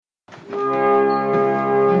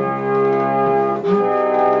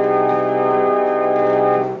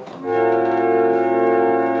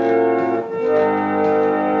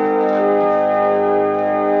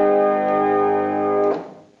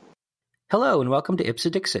Hello and welcome to Ipse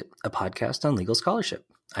Dixit, a podcast on legal scholarship.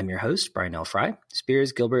 I'm your host, Brian L. Fry,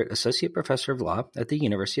 Spears Gilbert Associate Professor of Law at the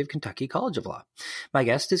University of Kentucky College of Law. My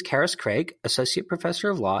guest is Karis Craig, Associate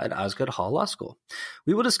Professor of Law at Osgoode Hall Law School.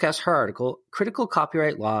 We will discuss her article, Critical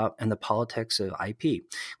Copyright Law and the Politics of IP,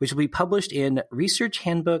 which will be published in Research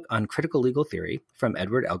Handbook on Critical Legal Theory from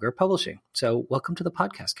Edward Elgar Publishing. So welcome to the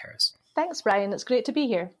podcast, Karis. Thanks, Brian. It's great to be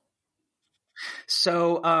here.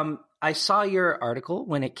 So I saw your article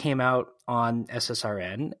when it came out on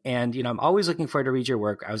SSRN, and I'm always looking forward to read your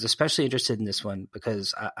work. I was especially interested in this one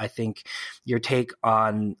because I think your take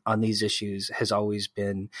on these issues has always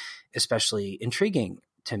been especially intriguing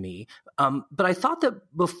to me. But I thought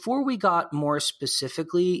that before we got more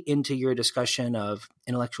specifically into your discussion of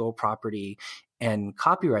intellectual property and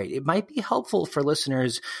copyright, it might be helpful for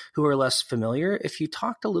listeners who are less familiar if you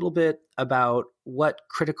talked a little bit about what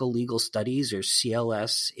critical legal studies, or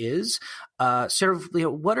CLS, is.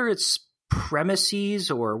 What are its premises,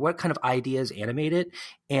 or what kind of ideas animate it,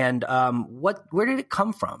 and where did it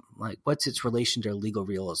come from? Like, what's its relation to legal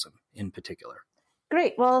realism in particular?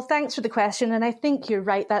 Great. Well, thanks for the question. And I think you're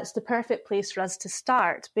right. That's the perfect place for us to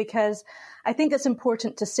start, because I think it's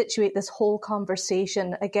important to situate this whole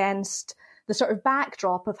conversation against the sort of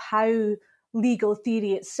backdrop of how legal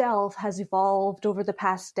theory itself has evolved over the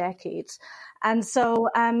past decades. And so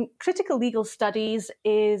critical legal studies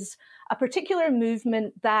is a particular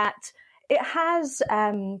movement that it has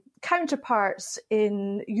counterparts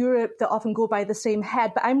in Europe that often go by the same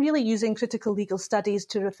head, but I'm really using critical legal studies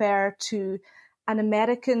to refer to an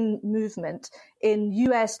American movement in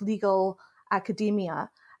US legal academia,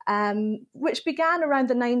 which began around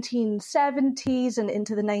the 1970s and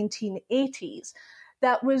into the 1980s,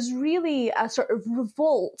 that was really a sort of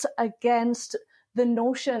revolt against the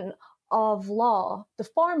notion of law, the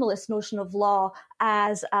formalist notion of law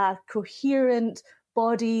as a coherent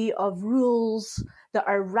body of rules that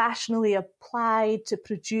are rationally applied to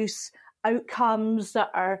produce outcomes that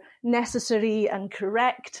are necessary and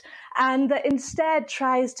correct, and that instead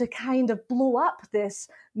tries to kind of blow up this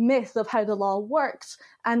myth of how the law works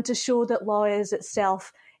and to show that law is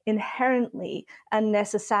itself inherently and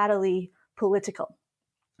necessarily political.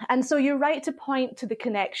 And so you're right to point to the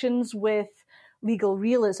connections with legal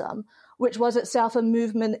realism, which was itself a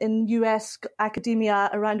movement in US academia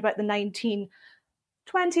around about the 1920s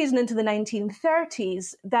and into the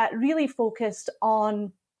 1930s that really focused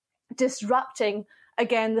on disrupting,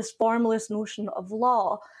 again, this formalist notion of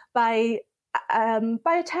law by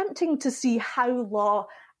attempting to see how law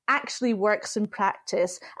actually works in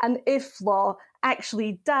practice and if law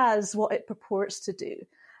actually does what it purports to do.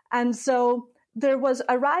 And so there was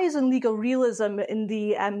a rise in legal realism in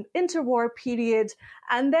the interwar period,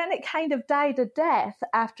 and then it kind of died a death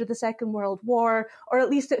after the Second World War, or at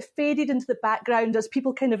least it faded into the background as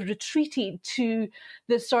people kind of retreated to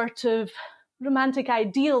this sort of romantic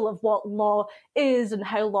ideal of what law is and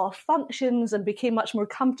how law functions, and became much more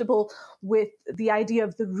comfortable with the idea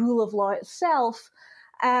of the rule of law itself.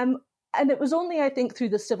 And it was only, I think, through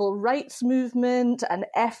the civil rights movement and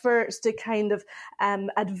efforts to kind of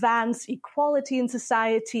advance equality in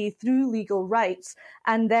society through legal rights,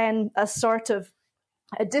 and then a sort of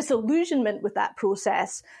a disillusionment with that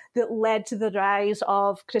process that led to the rise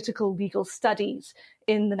of critical legal studies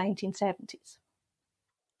in the 1970s.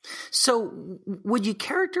 So would you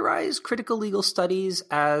characterize critical legal studies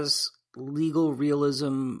as legal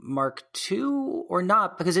realism Mark II or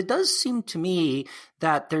not? Because it does seem to me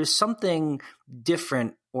that there's something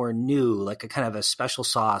different or new, like a kind of a special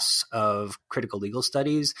sauce of critical legal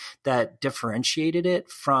studies that differentiated it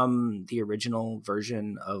from the original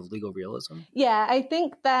version of legal realism. Yeah, I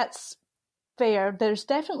think that's fair. There's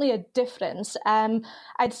definitely a difference.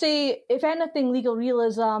 I'd say, if anything, legal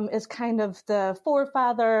realism is kind of the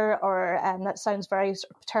forefather, or that sounds very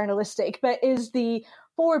sort of paternalistic, but is the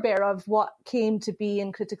forebear of what came to be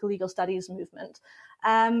in critical legal studies movement.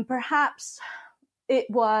 Perhaps it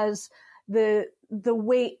was the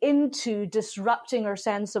way into disrupting our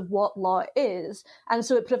sense of what law is. And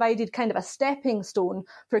so it provided kind of a stepping stone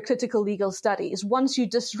for critical legal studies. Once you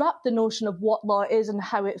disrupt the notion of what law is and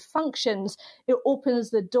how it functions, it opens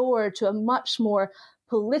the door to a much more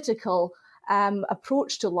political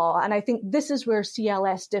approach to law. And I think this is where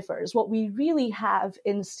CLS differs. What we really have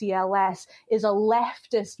in CLS is a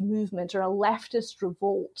leftist movement or a leftist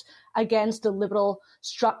revolt against the liberal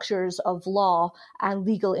structures of law and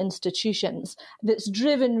legal institutions that's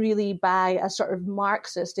driven really by a sort of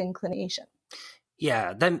Marxist inclination.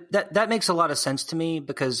 Yeah, that makes a lot of sense to me,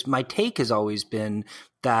 because my take has always been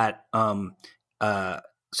that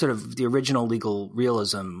sort of the original legal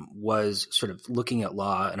realism was sort of looking at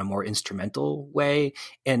law in a more instrumental way,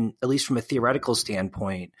 and at least from a theoretical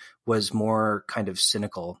standpoint, was more kind of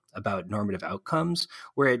cynical about normative outcomes,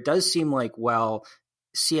 where it does seem like, well,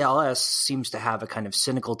 CLS seems to have a kind of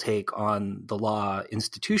cynical take on the law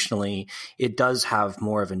institutionally. It does have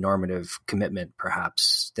more of a normative commitment,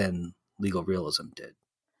 perhaps, than legal realism did.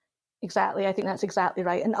 Exactly. I think that's exactly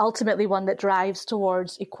right. And ultimately one that drives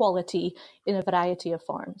towards equality in a variety of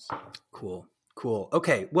forms. Cool.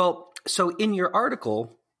 Okay. Well, so in your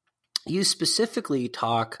article, you specifically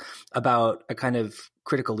talk about a kind of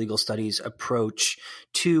critical legal studies approach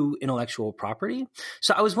to intellectual property.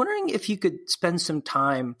 So I was wondering if you could spend some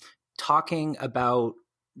time talking about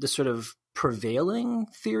the sort of prevailing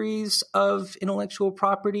theories of intellectual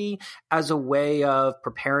property as a way of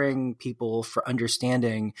preparing people for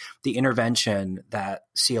understanding the intervention that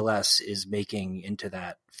CLS is making into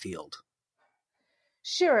that field.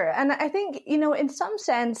 Sure. And I think, in some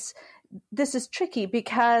sense, this is tricky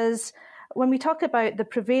because when we talk about the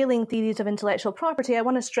prevailing theories of intellectual property, I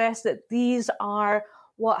want to stress that these are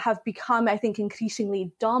what have become, I think,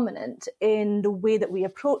 increasingly dominant in the way that we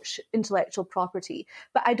approach intellectual property.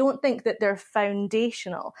 But I don't think that they're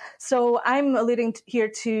foundational. So I'm alluding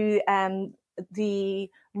here to the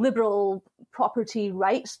liberal property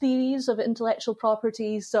rights theories of intellectual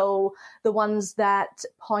property. So the ones that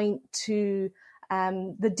point to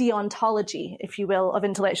the deontology, if you will, of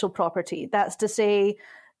intellectual property. That's to say,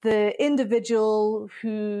 the individual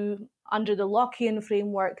who, under the Lockean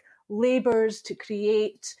framework, labors to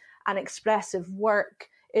create an expressive work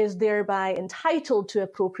is thereby entitled to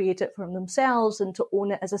appropriate it for themselves and to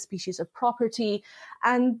own it as a species of property.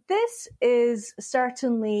 And this is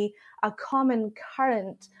certainly a common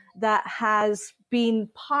current that has been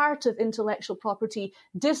part of intellectual property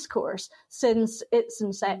discourse since its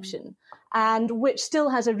inception, and which still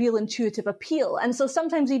has a real intuitive appeal. And so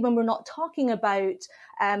sometimes even when we're not talking about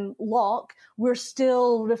Locke, we're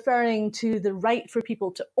still referring to the right for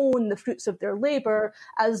people to own the fruits of their labor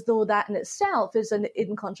as though that in itself is an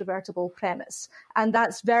incontrovertible premise. And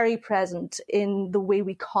that's very present in the way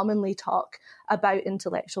we commonly talk about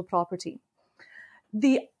intellectual property.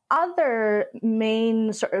 The other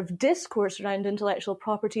main sort of discourse around intellectual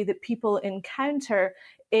property that people encounter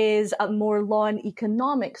is a more law and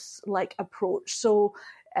economics-like approach. So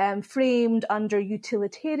framed under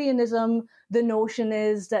utilitarianism, the notion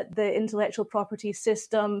is that the intellectual property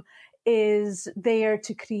system is there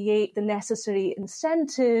to create the necessary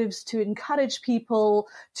incentives to encourage people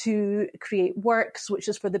to create works, which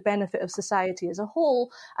is for the benefit of society as a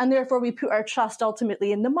whole. And therefore, we put our trust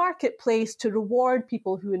ultimately in the marketplace to reward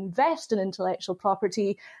people who invest in intellectual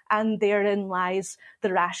property. And therein lies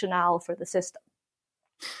the rationale for the system.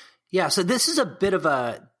 Yeah, so this is a bit of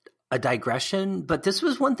a digression, but this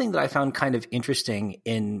was one thing that I found kind of interesting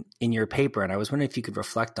in your paper, and I was wondering if you could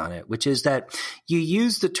reflect on it, which is that you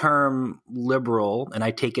use the term liberal, and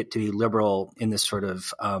I take it to be liberal in this sort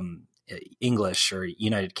of English or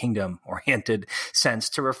United Kingdom oriented sense,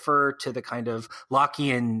 to refer to the kind of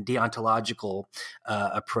Lockean deontological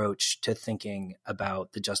approach to thinking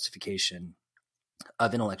about the justification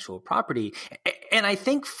of intellectual property. And I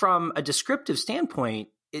think from a descriptive standpoint,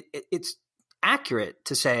 it's accurate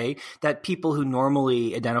to say that people who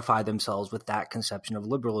normally identify themselves with that conception of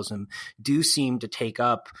liberalism do seem to take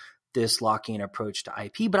up this Lockean approach to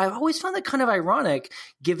IP. But I've always found that kind of ironic,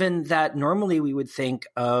 given that normally we would think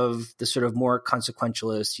of the sort of more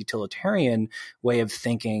consequentialist utilitarian way of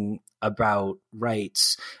thinking about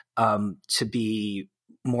rights to be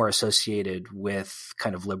more associated with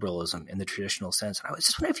kind of liberalism in the traditional sense. And I was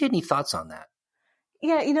just wondering if you had any thoughts on that.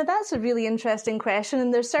 Yeah, that's a really interesting question.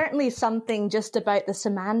 And there's certainly something just about the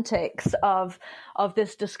semantics of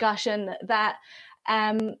this discussion that,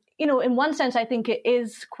 in one sense, I think it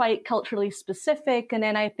is quite culturally specific. And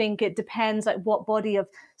then I think it depends on what body of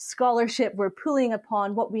scholarship we're pulling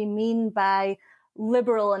upon, what we mean by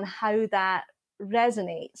liberal and how that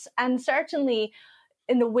resonates. And certainly,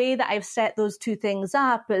 in the way that I've set those two things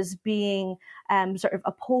up as being sort of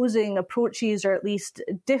opposing approaches, or at least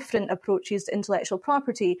different approaches to intellectual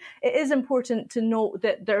property, it is important to note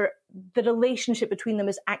that the relationship between them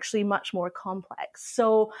is actually much more complex.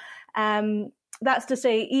 So that's to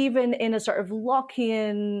say, even in a sort of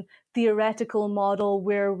Lockean theoretical model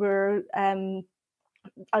where we're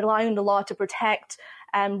allowing the law to protect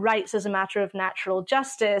rights as a matter of natural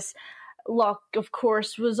justice, Locke, of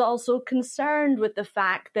course, was also concerned with the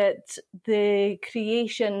fact that the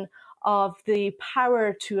creation of the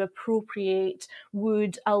power to appropriate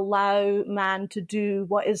would allow man to do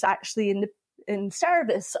what is actually in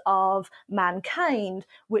service of mankind,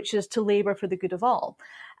 which is to labor for the good of all.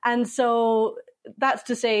 And so that's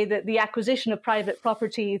to say that the acquisition of private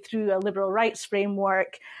property through a liberal rights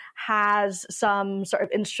framework has some sort of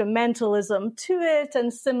instrumentalism to it,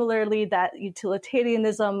 and similarly that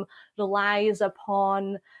utilitarianism relies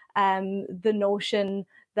upon the notion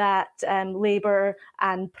that labour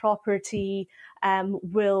and property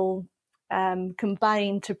will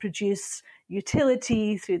combine to produce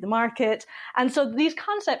utility through the market. And so these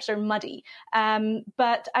concepts are muddy,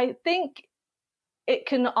 but I think it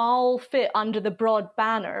can all fit under the broad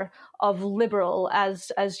banner of liberal,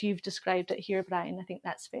 as you've described it here, Brian. I think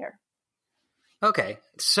that's fair. Okay,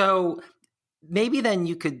 so maybe then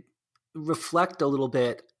you could reflect a little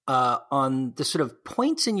bit on the sort of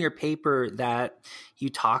points in your paper that you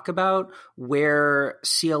talk about where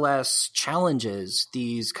CLS challenges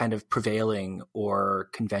these kind of prevailing or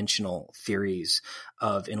conventional theories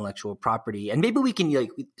of intellectual property. And maybe we can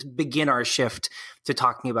begin our shift to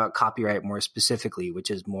talking about copyright more specifically,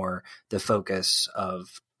 which is more the focus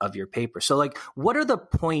of your paper. So what are the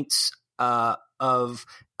points of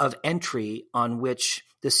entry on which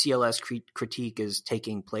the CLS critique is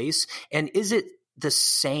taking place? And is it the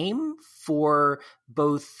same for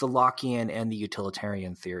both the Lockean and the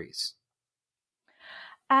utilitarian theories?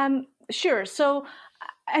 Sure. So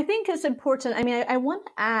I think it's important. I mean, I want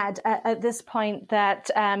to add at this point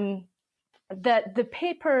that that the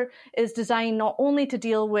paper is designed not only to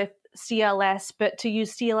deal with CLS, but to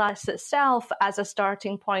use CLS itself as a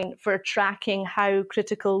starting point for tracking how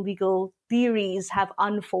critical legal theories have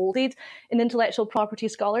unfolded in intellectual property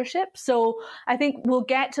scholarship. So I think we'll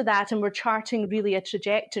get to that, and we're charting really a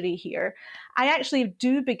trajectory here. I actually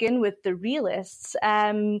do begin with the realists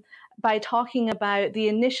by talking about the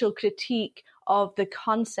initial critique of the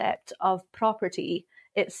concept of property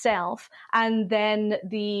itself, and then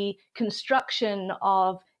the construction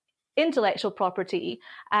of intellectual property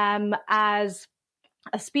as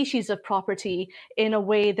a species of property in a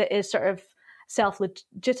way that is sort of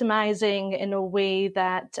self-legitimizing, in a way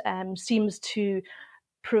that seems to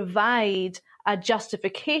provide a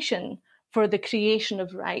justification for the creation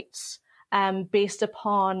of rights based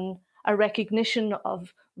upon a recognition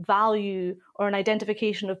of value or an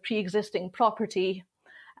identification of pre-existing property.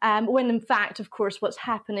 When in fact, of course, what's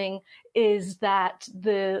happening is that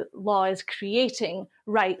the law is creating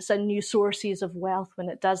rights and new sources of wealth when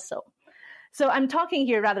it does so. So I'm talking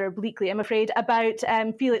here rather obliquely, I'm afraid, about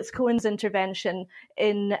Felix Cohen's intervention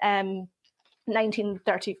in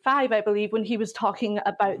 1935, I believe, when he was talking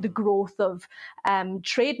about the growth of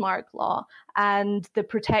trademark law and the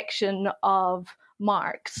protection of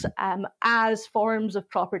marks as forms of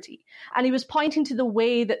property. And he was pointing to the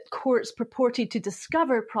way that courts purported to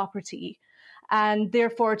discover property and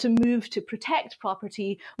therefore to move to protect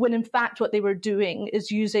property, when in fact what they were doing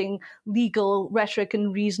is using legal rhetoric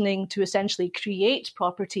and reasoning to essentially create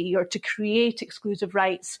property or to create exclusive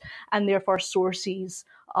rights and therefore sources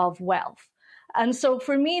of wealth. And so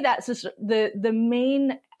for me, that's the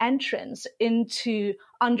main entrance into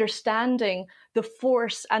understanding the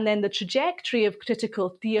force and then the trajectory of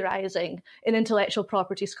critical theorizing in intellectual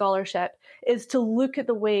property scholarship, is to look at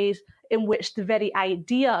the ways in which the very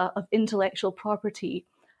idea of intellectual property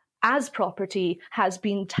as property has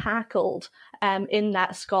been tackled in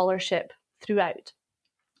that scholarship throughout.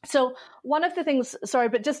 So one of the things,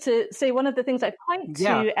 but just to say, one of the things I point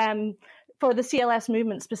to for the CLS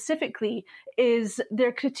movement specifically is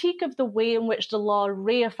their critique of the way in which the law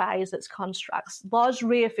reifies its constructs. Law's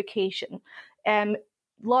reification.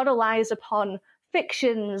 Law relies upon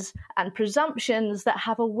fictions and presumptions that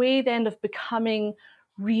have a way then of becoming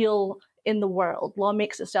real in the world. Law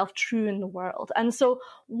makes itself true in the world. And so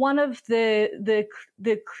one of the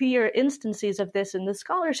clear instances of this in the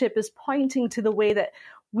scholarship is pointing to the way that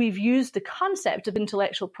we've used the concept of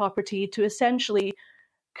intellectual property to essentially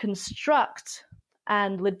construct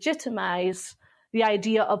and legitimize the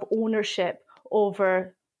idea of ownership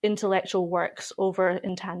over intellectual works, over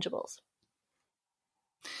intangibles.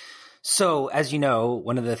 So, as you know,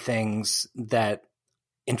 one of the things that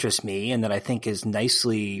interests me and that I think is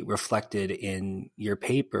nicely reflected in your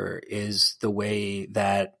paper is the way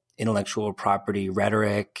that intellectual property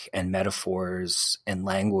rhetoric and metaphors and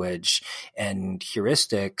language and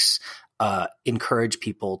heuristics encourage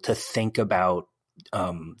people to think about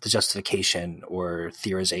the justification or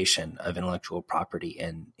theorization of intellectual property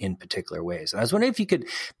in particular ways. And I was wondering if you could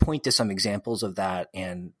point to some examples of that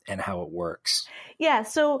and how it works. Yeah,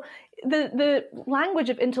 so the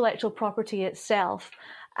language of intellectual property itself,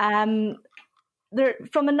 from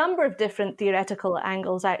a number of different theoretical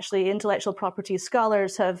angles, actually, intellectual property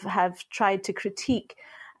scholars have tried to critique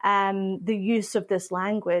the use of this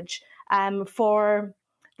language for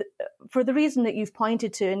the reason that you've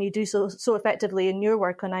pointed to, and you do so effectively in your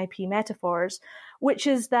work on IP metaphors, which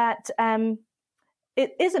is that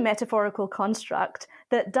it is a metaphorical construct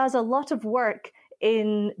that does a lot of work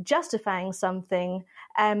in justifying something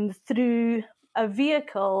through a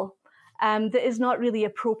vehicle that is not really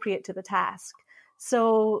appropriate to the task.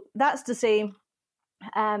 So that's to say,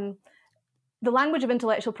 the language of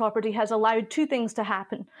intellectual property has allowed two things to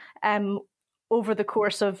happen over the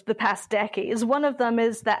course of the past decades. One of them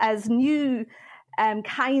is that as new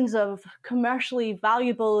kinds of commercially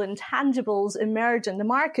valuable intangibles emerge in the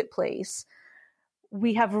marketplace,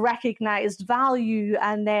 we have recognized value,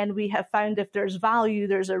 and then we have found if there's value,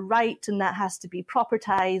 there's a right, and that has to be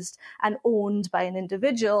propertized and owned by an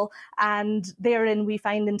individual, and therein we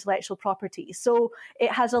find intellectual property. So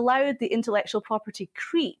it has allowed the intellectual property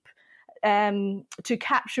creep to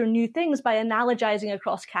capture new things by analogizing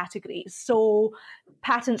across categories. So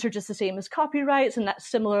patents are just the same as copyrights, and that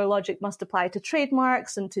similar logic must apply to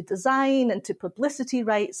trademarks and to design and to publicity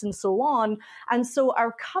rights and so on. And so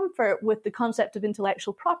our comfort with the concept of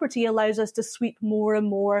intellectual property allows us to sweep more and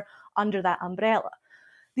more under that umbrella.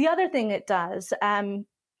 The other thing it does, and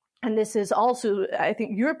this is also, I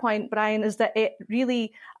think, your point, Brian, is that it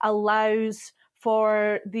really allows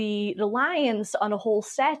for the reliance on a whole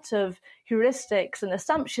set of heuristics and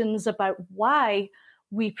assumptions about why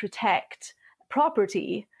we protect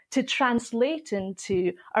property to translate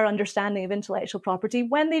into our understanding of intellectual property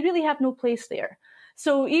when they really have no place there.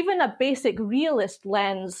 So even a basic realist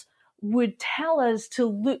lens would tell us to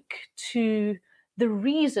look to the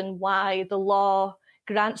reason why the law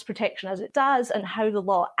grants protection as it does and how the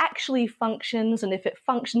law actually functions, and if it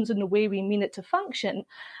functions in the way we mean it to function.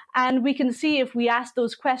 And we can see if we ask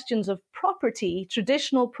those questions of property,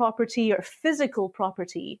 traditional property or physical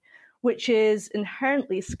property, which is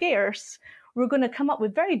inherently scarce, we're going to come up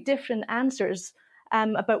with very different answers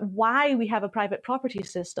about why we have a private property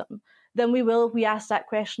system than we will if we ask that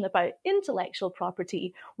question about intellectual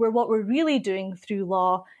property, where what we're really doing through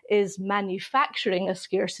law is manufacturing a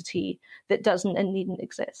scarcity that doesn't and needn't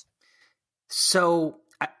exist. So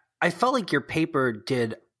I felt like your paper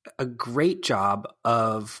did a great job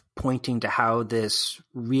of pointing to how this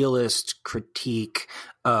realist critique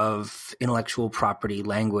of intellectual property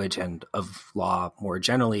language and of law more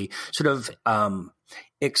generally sort of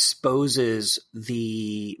exposes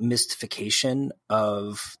the mystification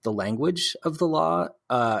of the language of the law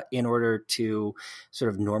in order to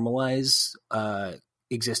sort of normalize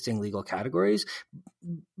existing legal categories.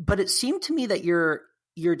 But it seemed to me that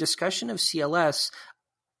your discussion of CLS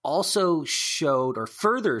also showed or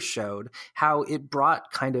further showed how it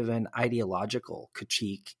brought kind of an ideological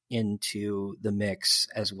critique into the mix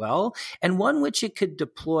as well, and one which it could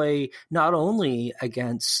deploy not only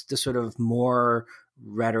against the sort of more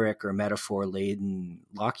rhetoric or metaphor-laden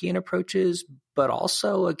Lockean approaches, but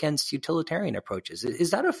also against utilitarian approaches. Is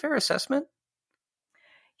that a fair assessment?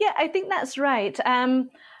 Yeah, I think that's right.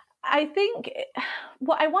 I think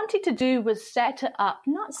what I wanted to do was set it up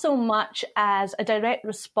not so much as a direct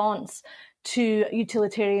response to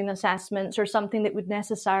utilitarian assessments or something that would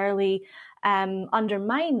necessarily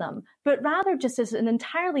undermine them, but rather just as an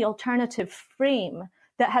entirely alternative frame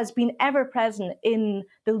that has been ever present in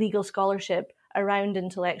the legal scholarship around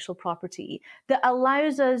intellectual property that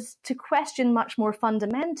allows us to question much more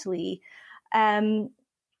fundamentally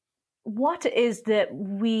what it is that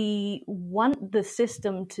we want the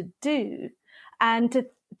system to do, and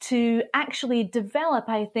to actually develop,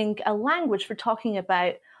 I think, a language for talking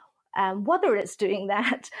about whether it's doing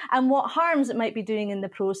that and what harms it might be doing in the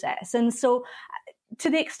process. And so to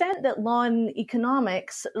the extent that law and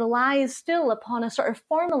economics relies still upon a sort of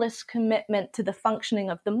formalist commitment to the functioning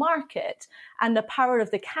of the market and the power of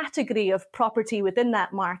the category of property within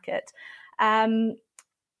that market,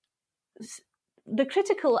 the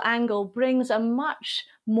critical angle brings a much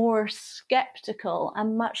more skeptical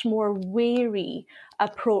and much more wary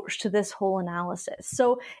approach to this whole analysis.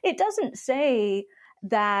 So it doesn't say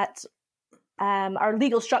that our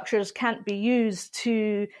legal structures can't be used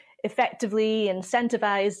to effectively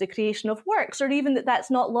incentivize the creation of works, or even that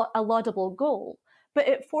that's not a laudable goal. But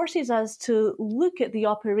it forces us to look at the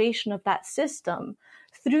operation of that system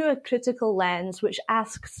through a critical lens, which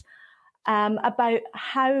asks about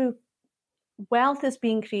how wealth is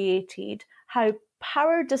being created, how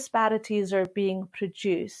power disparities are being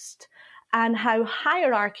produced, and how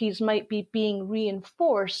hierarchies might be being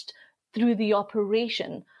reinforced through the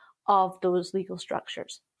operation of those legal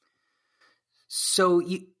structures. So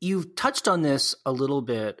you've touched on this a little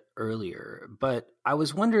bit earlier, but I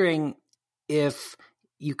was wondering if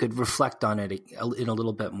you could reflect on it in a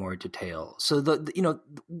little bit more detail. So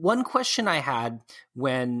one question I had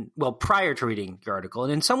prior to reading your article,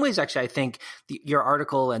 and in some ways, actually, I think your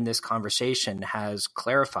article and this conversation has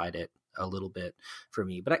clarified it a little bit for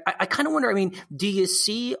me. But I kind of wonder, I mean, do you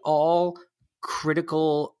see all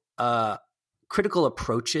critical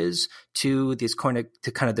approaches to these kind of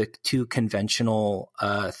the two conventional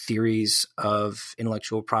theories of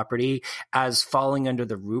intellectual property as falling under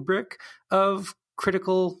the rubric of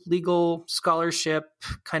critical legal scholarship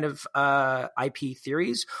kind of IP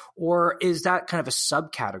theories, or is that kind of a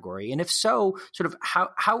subcategory? And if so, sort of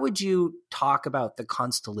how would you talk about the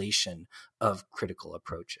constellation of critical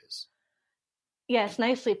approaches? Yes,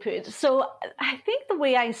 nicely put. So I think the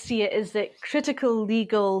way I see it is that critical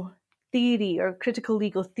legal theory or critical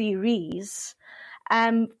legal theories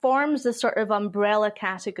forms a sort of umbrella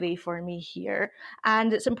category for me here.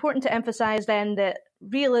 And it's important to emphasize then that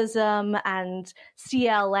realism and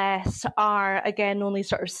CLS are, again, only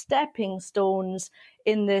sort of stepping stones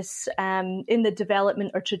in this, in the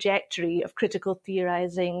development or trajectory of critical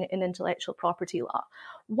theorizing in intellectual property law.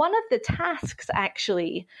 One of the tasks,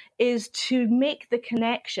 actually, is to make the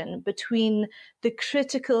connection between the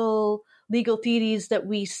critical legal theories that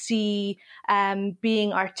we see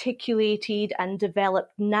being articulated and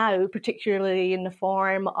developed now, particularly in the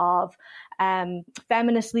form of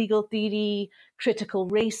feminist legal theory, critical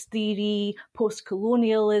race theory,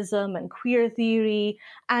 post-colonialism and queer theory,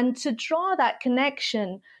 and to draw that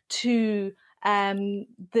connection to the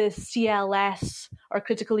CLS or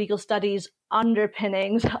critical legal studies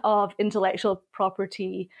underpinnings of intellectual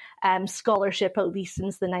property scholarship, at least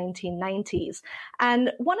since the 1990s.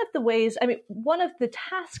 And one of the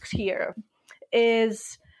tasks here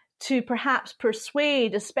is to perhaps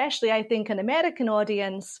persuade, especially I think an American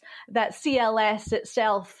audience, that CLS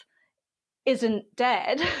itself isn't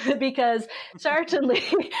dead, because certainly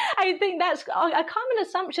I think that's a common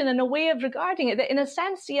assumption and a way of regarding it, that in a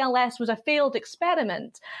sense CLS was a failed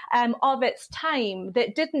experiment of its time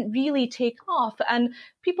that didn't really take off. And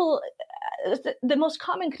people, the most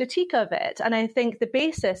common critique of it, and I think the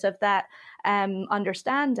basis of that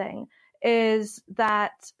understanding, is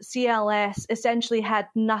that CLS essentially had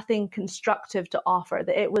nothing constructive to offer,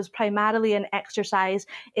 that it was primarily an exercise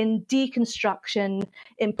in deconstruction,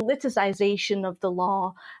 in politicization of the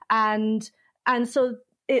law, and so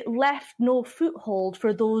it left no foothold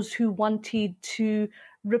for those who wanted to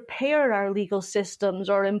repair our legal systems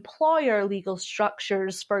or employ our legal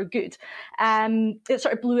structures for good. It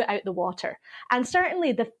sort of blew it out the water. And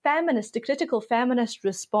certainly the critical feminist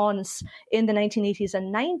response in the 1980s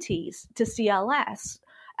and 90s to CLS,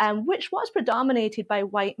 which was predominated by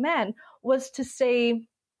white men, was to say,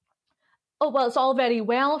 oh, well, it's all very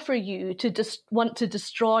well for you to just want to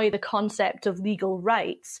destroy the concept of legal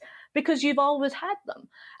rights because you've always had them.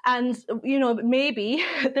 And, maybe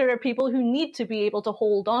there are people who need to be able to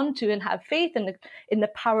hold on to and have faith in the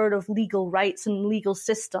power of legal rights and legal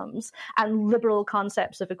systems and liberal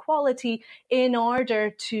concepts of equality in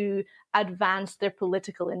order to advance their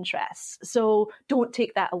political interests. So don't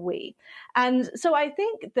take that away. And so I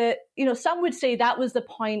think that, some would say that was the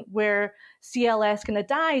point where CLS kind of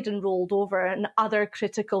died and rolled over and other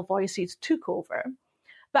critical voices took over.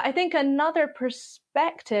 But I think another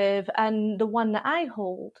perspective, and the one that I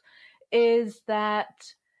hold, is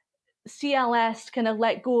that CLS kind of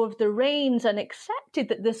let go of the reins and accepted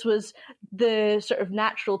that this was the sort of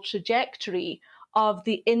natural trajectory of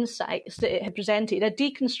the insights that it had presented. A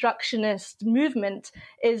deconstructionist movement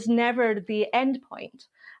is never the end point.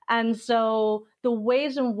 And so the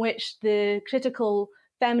ways in which the critical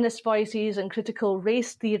feminist voices and critical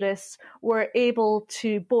race theorists were able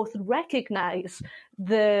to both recognize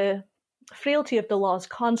the frailty of the law's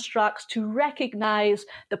constructs, to recognize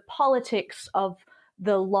the politics of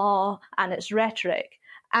the law and its rhetoric,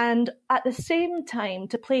 and at the same time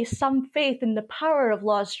to place some faith in the power of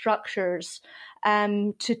law structures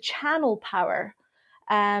to channel power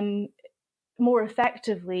more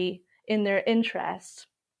effectively in their interests,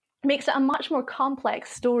 makes it a much more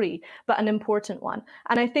complex story, but an important one.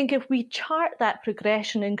 And I think if we chart that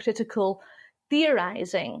progression in critical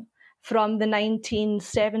theorizing from the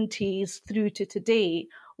 1970s through to today,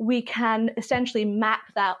 we can essentially map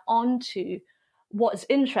that onto what's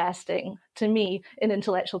interesting to me in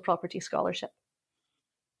intellectual property scholarship.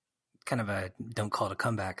 Kind of a don't call it a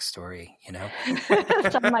comeback story,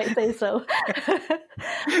 Some might say so.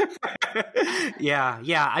 Yeah.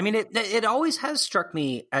 I mean, it always has struck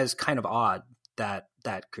me as kind of odd, that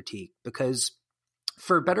critique, because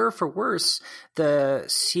for better or for worse, the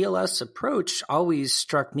CLS approach always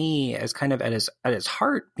struck me as kind of at its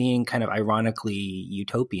heart being kind of ironically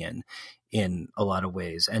utopian in a lot of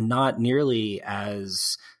ways, and not nearly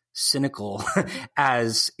as cynical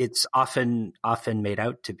as it's often made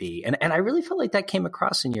out to be. And I really felt like that came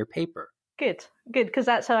across in your paper. Good, because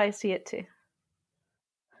that's how I see it too.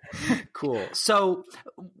 Cool. So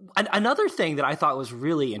another thing that I thought was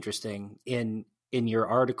really interesting in your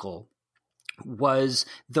article was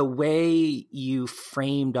the way you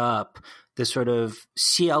framed up the sort of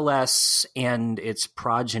CLS and its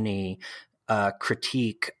progeny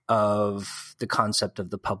critique of the concept of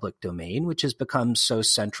the public domain, which has become so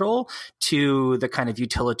central to the kind of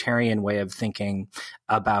utilitarian way of thinking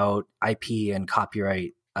about IP and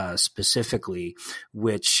copyright specifically,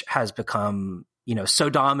 which has become so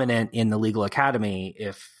dominant in the legal academy,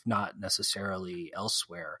 if not necessarily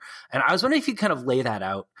elsewhere. And I was wondering if you kind of lay that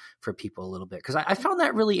out for people a little bit, because I found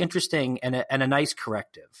that really interesting and a nice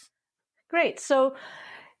corrective. Great. So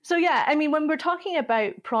yeah, I mean, when we're talking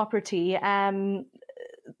about property,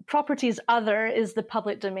 property's other is the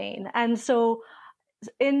public domain. And so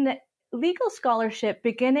in legal scholarship,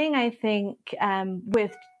 beginning, I think,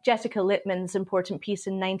 with Jessica Littman's important piece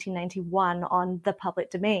in 1991 on the public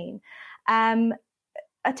domain,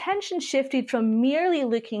 attention shifted from merely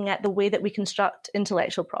looking at the way that we construct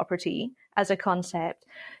intellectual property as a concept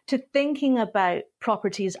to thinking about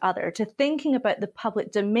property's other, to thinking about the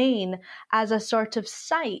public domain as a sort of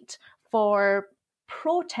site for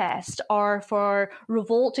protest or for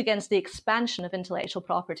revolt against the expansion of intellectual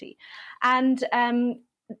property. And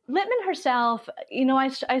Littman herself,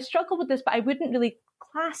 I struggle with this, but I wouldn't really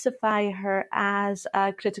classify her as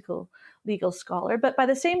a critical legal scholar. But by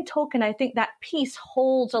the same token, I think that piece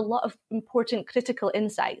holds a lot of important critical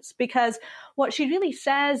insights, because what she really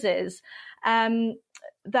says is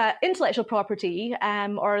that intellectual property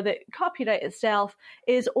or the copyright itself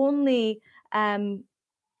is only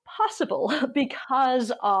possible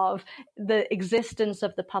because of the existence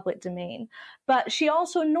of the public domain. But she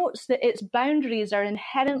also notes that its boundaries are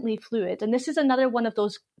inherently fluid. And this is another one of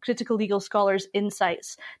those critical legal scholars'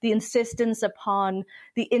 insights, the insistence upon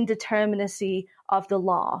the indeterminacy of the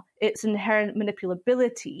law, its inherent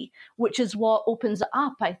manipulability, which is what opens it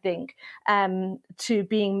up, I think, to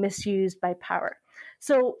being misused by power.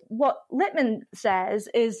 So what Littman says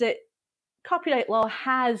is that copyright law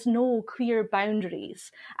has no clear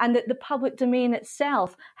boundaries, and that the public domain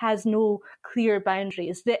itself has no clear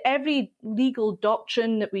boundaries, that every legal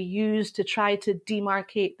doctrine that we use to try to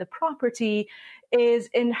demarcate the property is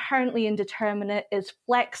inherently indeterminate, is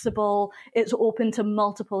flexible, it's open to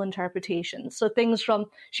multiple interpretations. So things from,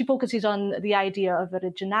 she focuses on the idea of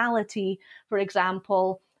originality, for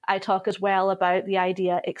example. I talk as well about the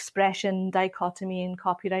idea expression dichotomy in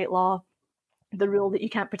copyright law, the rule that you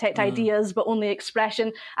can't protect ideas, but only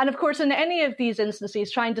expression. And of course, in any of these instances,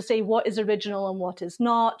 trying to say what is original and what is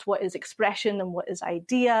not, what is expression and what is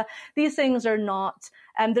idea, these things are not,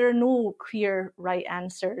 there are no clear right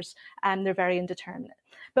answers, and they're very indeterminate.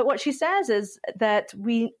 But what she says is that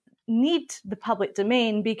we need the public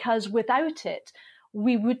domain because without it,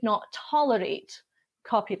 we would not tolerate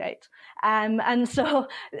copyright. And so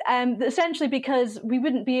essentially because we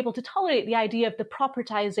wouldn't be able to tolerate the idea of the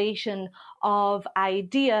propertization of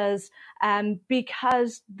ideas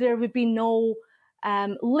because there would be no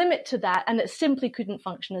limit to that, and it simply couldn't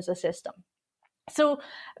function as a system. So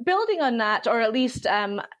building on that, or at least,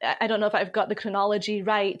 I don't know if I've got the chronology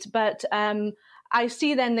right, but I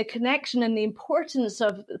see then the connection and the importance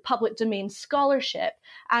of public domain scholarship.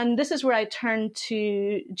 And this is where I turn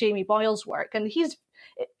to Jamie Boyle's work. And he's,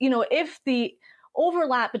 if the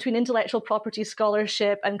overlap between intellectual property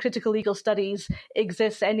scholarship and critical legal studies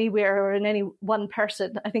exists anywhere or in any one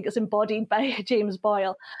person, I think it's embodied by James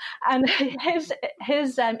Boyle. And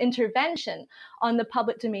his intervention on the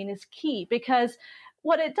public domain is key, because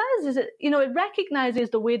what it does is it recognizes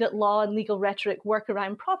the way that law and legal rhetoric work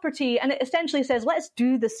around property, and it essentially says, let's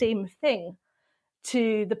do the same thing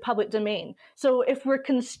to the public domain. So if we're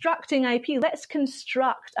constructing IP, let's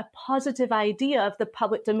construct a positive idea of the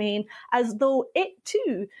public domain as though it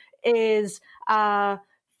too is a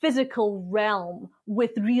physical realm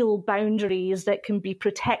with real boundaries that can be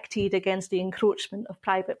protected against the encroachment of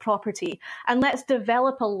private property. And let's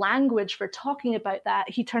develop a language for talking about that.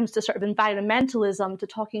 He turns to sort of environmentalism, to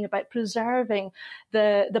talking about preserving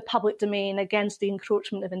the public domain against the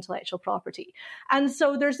encroachment of intellectual property. And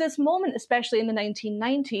so there's this moment, especially in the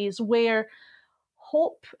 1990s, where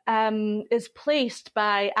hope is placed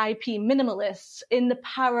by IP minimalists in the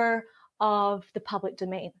power of the public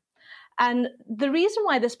domain. And the reason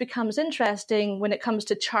why this becomes interesting when it comes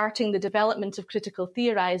to charting the development of critical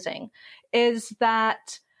theorizing is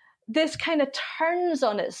that this kind of turns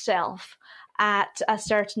on itself at a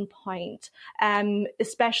certain point,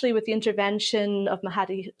 especially with the intervention of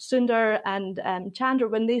Mahadi Sundar and Chandra,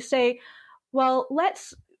 when they say, well,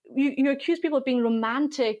 you accuse people of being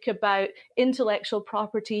romantic about intellectual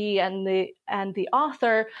property and the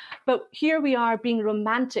author, but here we are being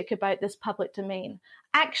romantic about this public domain.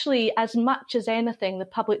 Actually, as much as anything, the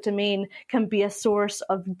public domain can be a source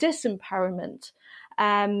of disempowerment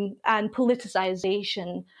and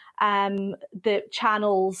politicization that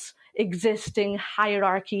channels existing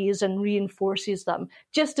hierarchies and reinforces them,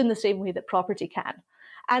 just in the same way that property can.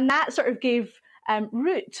 And that sort of gave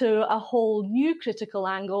root to a whole new critical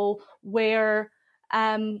angle where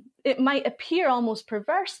it might appear almost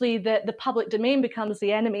perversely that the public domain becomes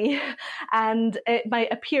the enemy. And it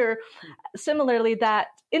might appear similarly that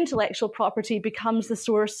intellectual property becomes the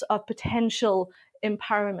source of potential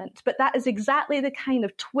empowerment. But that is exactly the kind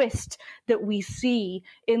of twist that we see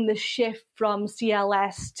in the shift from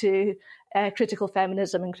CLS to critical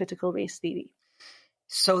feminism and critical race theory.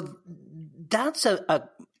 So that's a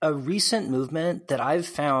recent movement that I've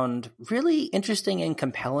found really interesting and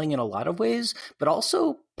compelling in a lot of ways, but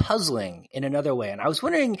also puzzling in another way. And I was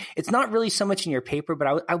wondering, it's not really so much in your paper,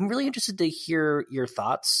 but I'm really interested to hear your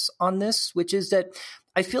thoughts on this, which is that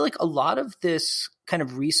I feel like a lot of this kind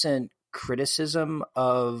of recent criticism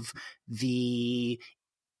of this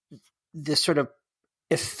sort of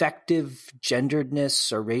effective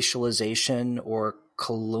genderedness or racialization or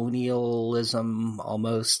colonialism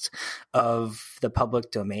almost of the public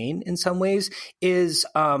domain in some ways is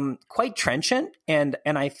quite trenchant. And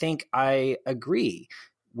I think I agree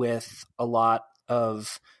with a lot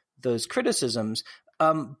of those criticisms.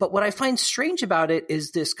 But what I find strange about it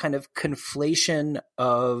is this kind of conflation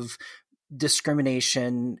of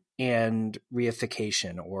discrimination and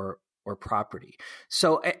reification or property.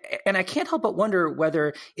 So, and I can't help but wonder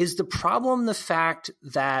whether is the problem the fact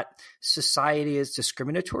that society is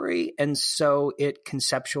discriminatory and so it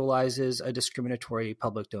conceptualizes a discriminatory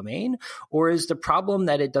public domain, or is the problem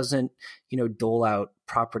that it doesn't, dole out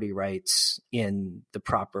property rights in the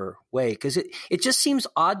proper way? Because it just seems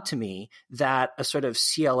odd to me that a sort of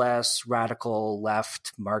CLS radical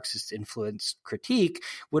left Marxist influence critique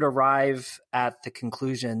would arrive at the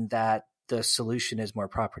conclusion that the solution is more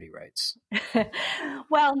property rights.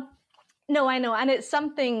 Well, no, I know. And it's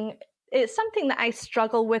something that I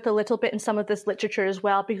struggle with a little bit in some of this literature as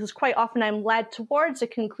well, because quite often I'm led towards a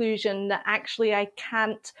conclusion that actually I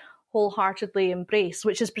can't wholeheartedly embrace,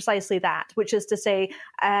 which is precisely that, which is to say,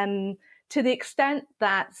 to the extent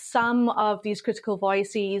that some of these critical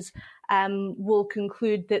voices will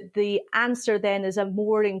conclude that the answer then is a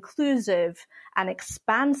more inclusive and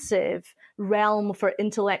expansive realm for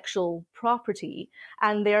intellectual property,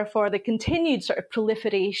 and therefore the continued sort of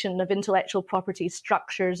proliferation of intellectual property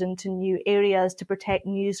structures into new areas to protect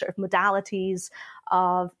new sort of modalities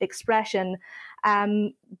of expression.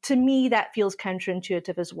 To me, that feels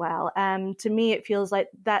counterintuitive as well. To me, it feels like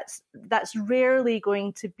that's rarely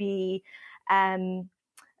going to be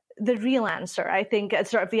the real answer. I think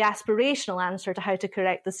it's sort of the aspirational answer to how to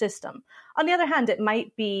correct the system. On the other hand, it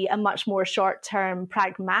might be a much more short-term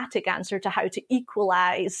pragmatic answer to how to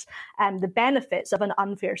equalize the benefits of an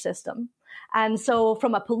unfair system. And so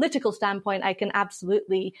from a political standpoint, I can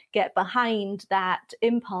absolutely get behind that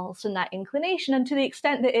impulse and that inclination. And to the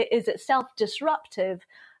extent that it is itself disruptive,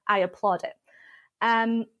 I applaud it.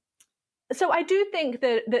 So I do think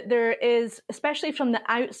that there is, especially from the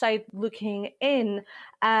outside looking in,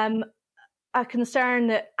 a concern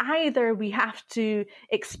that either we have to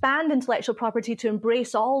expand intellectual property to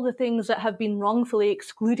embrace all the things that have been wrongfully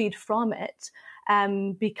excluded from it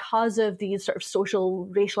because of these sort of social,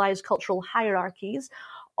 racialized cultural hierarchies,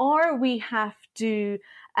 or we have to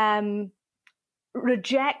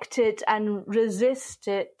reject it and resist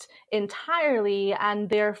it entirely and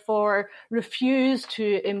therefore refuse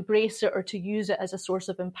to embrace it or to use it as a source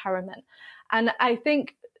of empowerment. And I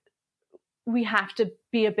think we have to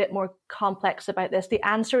be a bit more complex about this. The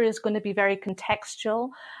answer is going to be very contextual,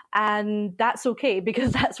 and that's okay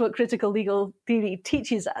because that's what critical legal theory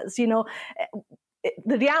teaches us. The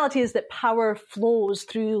reality is that power flows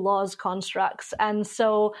through laws constructs. And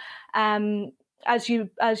so, as you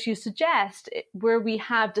suggest, where we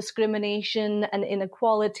have discrimination and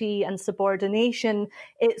inequality and subordination,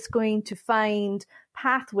 it's going to find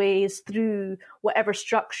pathways through whatever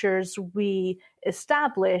structures we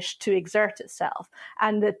establish to exert itself.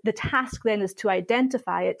 And the task then is to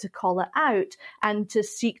identify it, to call it out, and to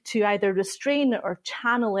seek to either restrain it or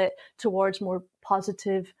channel it towards more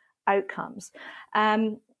positive outcomes.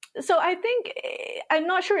 So I think, I'm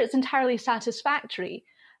not sure it's entirely satisfactory.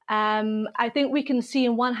 I think we can see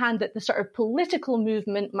on one hand that the sort of political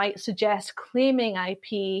movement might suggest claiming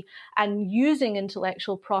IP and using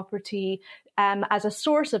intellectual property as a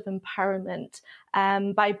source of empowerment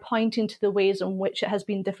by pointing to the ways in which it has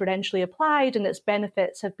been differentially applied and its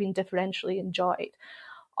benefits have been differentially enjoyed.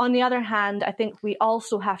 On the other hand, I think we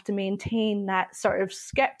also have to maintain that sort of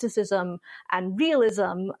skepticism and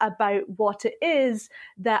realism about what it is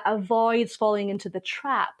that avoids falling into the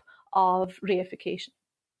trap of reification.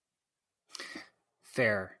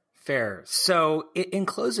 Fair. So in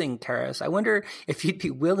closing, Karis, I wonder if you'd be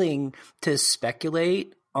willing to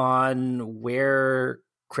speculate on where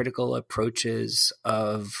critical approaches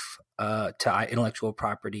to intellectual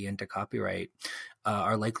property and to copyright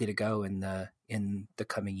are likely to go in the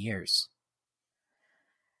coming years.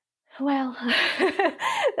 Well,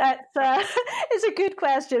 that's it's a good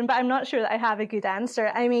question, but I'm not sure that I have a good answer.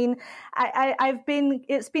 I mean,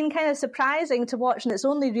 it's been kind of surprising to watch, and it's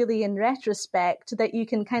only really in retrospect that you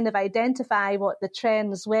can kind of identify what the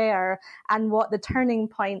trends were and what the turning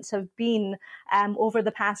points have been over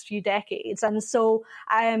the past few decades. And so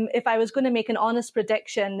if I was going to make an honest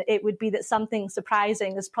prediction, it would be that something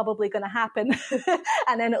surprising is probably going to happen,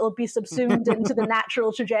 and then it will be subsumed into the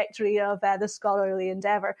natural trajectory of the scholarly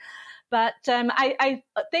endeavor. But I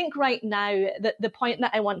think right now that the point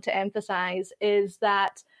that I want to emphasize is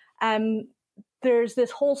that there's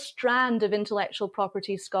this whole strand of intellectual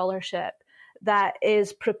property scholarship that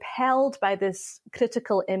is propelled by this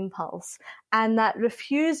critical impulse and that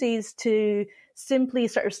refuses to simply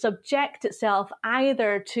sort of subject itself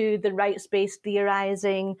either to the rights-based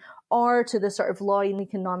theorizing or to the sort of law and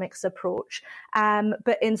economics approach,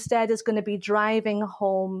 but instead is going to be driving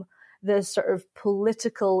home the sort of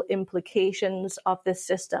political implications of this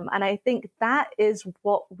system. And I think that is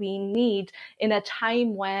what we need in a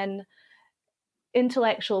time when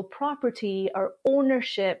intellectual property or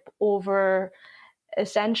ownership over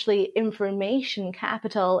essentially information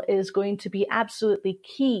capital is going to be absolutely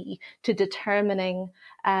key to determining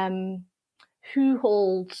who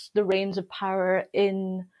holds the reins of power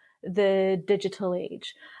in the digital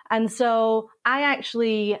age. And so I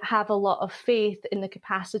actually have a lot of faith in the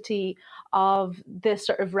capacity of this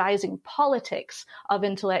sort of rising politics of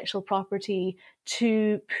intellectual property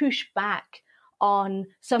to push back on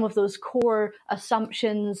some of those core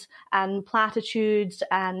assumptions and platitudes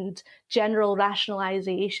and general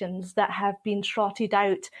rationalizations that have been trotted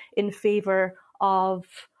out in favor of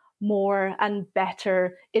more and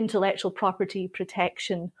better intellectual property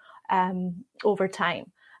protection over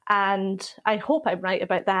time. And I hope I'm right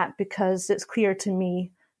about that because it's clear to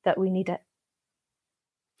me that we need it.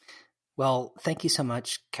 Well, thank you so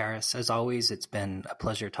much, Karis. As always, it's been a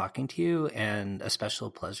pleasure talking to you and a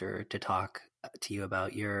special pleasure to talk to you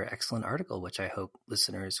about your excellent article, which I hope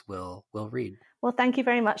listeners will read. Well, thank you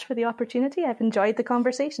very much for the opportunity. I've enjoyed the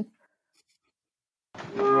conversation.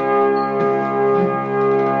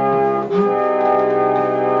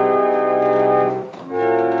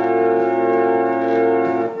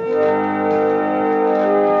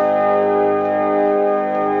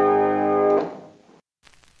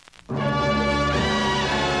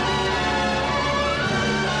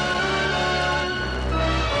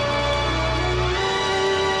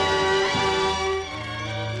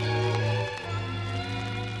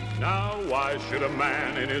 Should a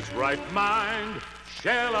man in his right mind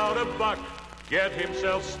shell out a buck, get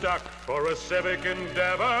himself stuck for a civic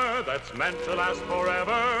endeavor that's meant to last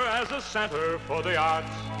forever as a center for the arts?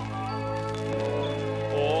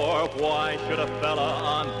 Or why should a fella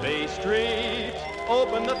on Bay Street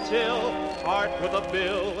open the till, part with a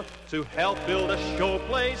bill to help build a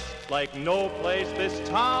showplace like no place this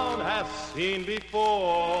town has seen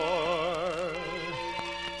before?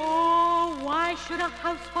 Why should a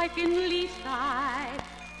housewife in Leaside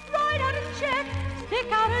write out a check,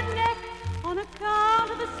 stick out her neck on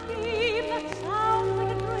account of a scheme that sounds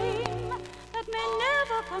like a dream that may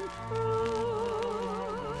never come true?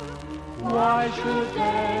 Why should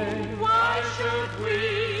they? Why should we?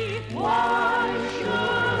 Why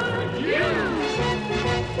should you?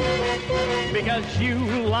 Because you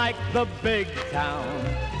like the big town,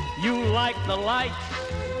 you like the lights,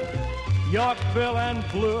 Yorkville and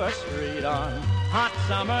Bloor Street on hot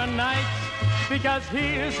summer nights. Because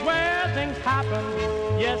here's where things happen.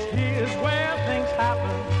 Yes, here's where things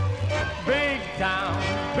happen. Big town,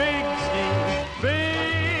 big scheme,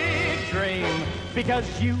 big dream. Because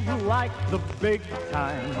you like the big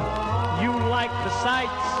time. You like the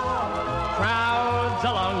sights, crowds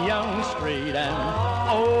along Yonge Street and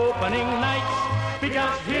opening nights.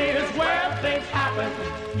 Because here's where things happen.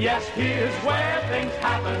 Yes, here's where things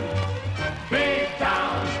happen. Big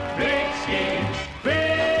town, big scheme,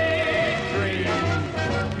 big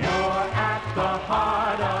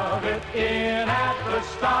begin at the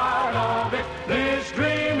start of it. This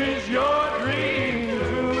dream is your dream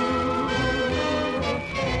too.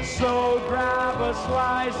 So grab a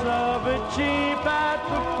slice of it cheap at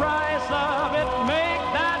the price of it. Make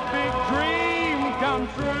that big dream come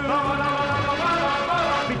true.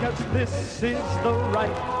 Because this is the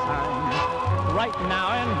right time, right now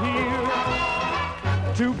and here,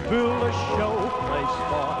 to build a showplace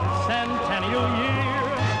for Centennial Year.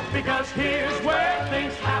 Because here's where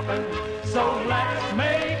things happen, so let's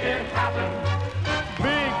make it happen.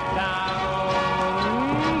 Big town,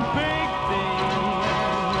 big thing,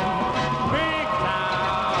 big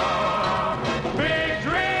town, big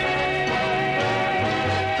dream.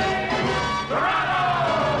 Bravo!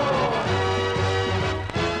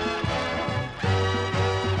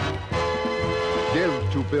 Give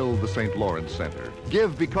to build the St. Lawrence Center.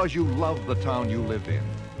 Give because you love the town you live in.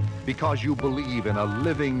 Because you believe in a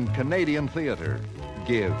living Canadian theater.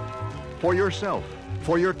 Give. For yourself,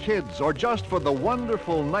 for your kids, or just for the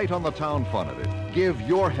wonderful night on the town fun of it. Give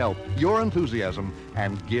your help, your enthusiasm,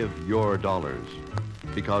 and give your dollars.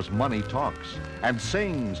 Because money talks, and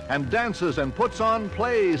sings, and dances, and puts on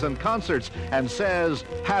plays and concerts, and says,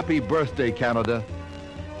 "Happy birthday, Canada."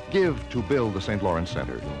 Give to build the St. Lawrence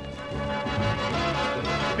Center.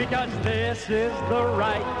 Because this is the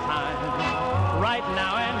right time, right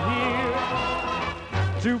now and here,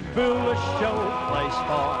 to build a showplace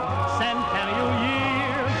for Centennial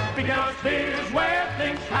Year. Because here's where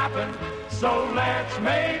things happen, so let's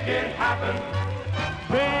make it happen.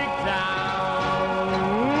 Big time.